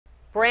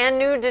Brand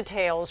new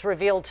details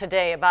revealed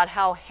today about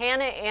how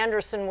Hannah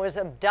Anderson was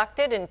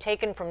abducted and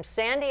taken from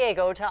San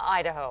Diego to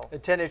Idaho.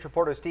 10 News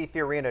reporter Steve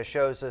Fiorina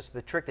shows us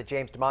the trick that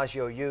James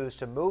DiMaggio used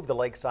to move the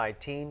Lakeside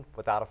teen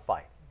without a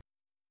fight.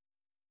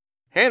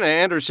 Hannah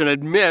Anderson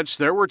admits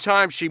there were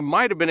times she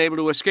might have been able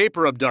to escape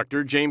her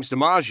abductor, James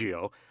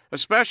DiMaggio,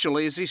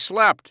 especially as he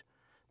slept,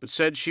 but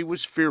said she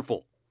was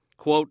fearful.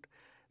 Quote,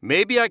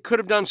 "Maybe I could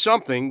have done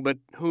something, but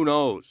who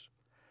knows?"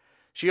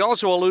 She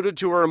also alluded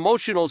to her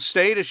emotional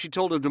state as she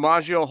told of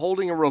DiMaggio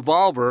holding a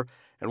revolver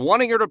and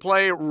wanting her to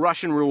play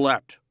Russian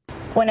roulette.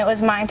 When it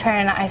was my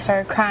turn, I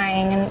started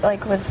crying and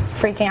was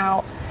freaking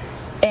out.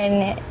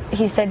 And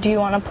he said, "Do you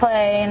want to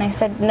play?" And I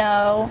said,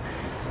 "No."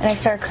 And I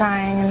started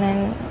crying, and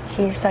then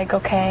he's like,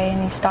 "Okay,"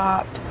 and he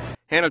stopped.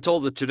 Hannah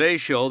told the Today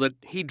Show that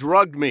he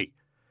drugged me,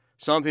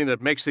 something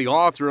that makes the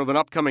author of an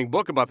upcoming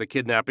book about the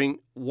kidnapping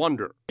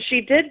wonder.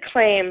 She did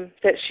claim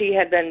that she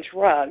had been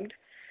drugged,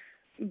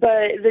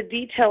 but the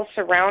details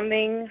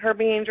surrounding her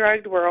being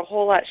drugged were a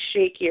whole lot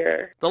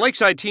shakier. The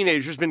Lakeside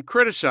teenager's been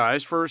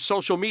criticized for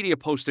social media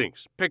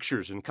postings,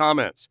 pictures, and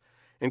comments,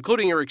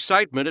 including her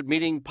excitement at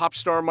meeting pop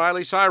star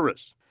Miley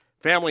Cyrus.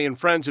 Family and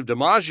friends of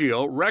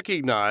DiMaggio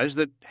recognize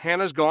that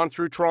Hannah's gone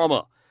through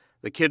trauma,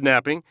 the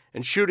kidnapping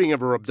and shooting of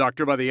her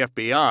abductor by the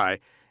FBI,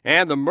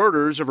 and the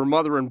murders of her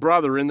mother and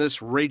brother in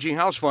this raging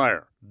house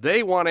fire.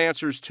 They want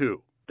answers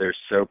too. They're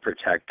so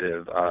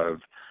protective of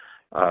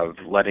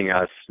letting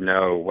us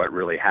know what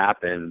really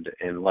happened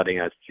and letting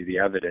us see the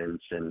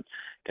evidence and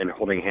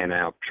holding Hannah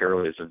out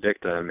purely as a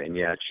victim, and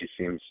yet she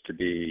seems to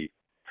be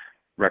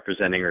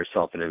representing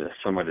herself in a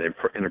somewhat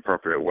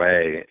inappropriate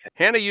way.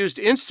 Hannah used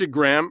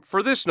Instagram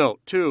for this note,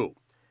 too.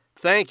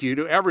 "Thank you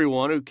to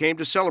everyone who came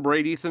to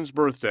celebrate Ethan's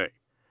birthday."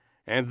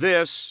 And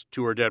this,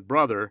 to her dead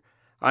brother,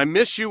 "I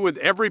miss you with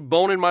every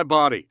bone in my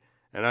body,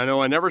 and I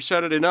know I never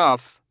said it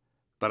enough,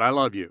 but I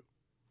love you."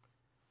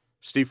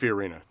 Steve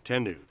Fiorina,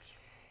 10 News.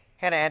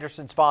 Hannah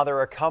Anderson's father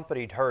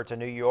accompanied her to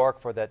New York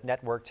for that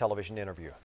network television interview.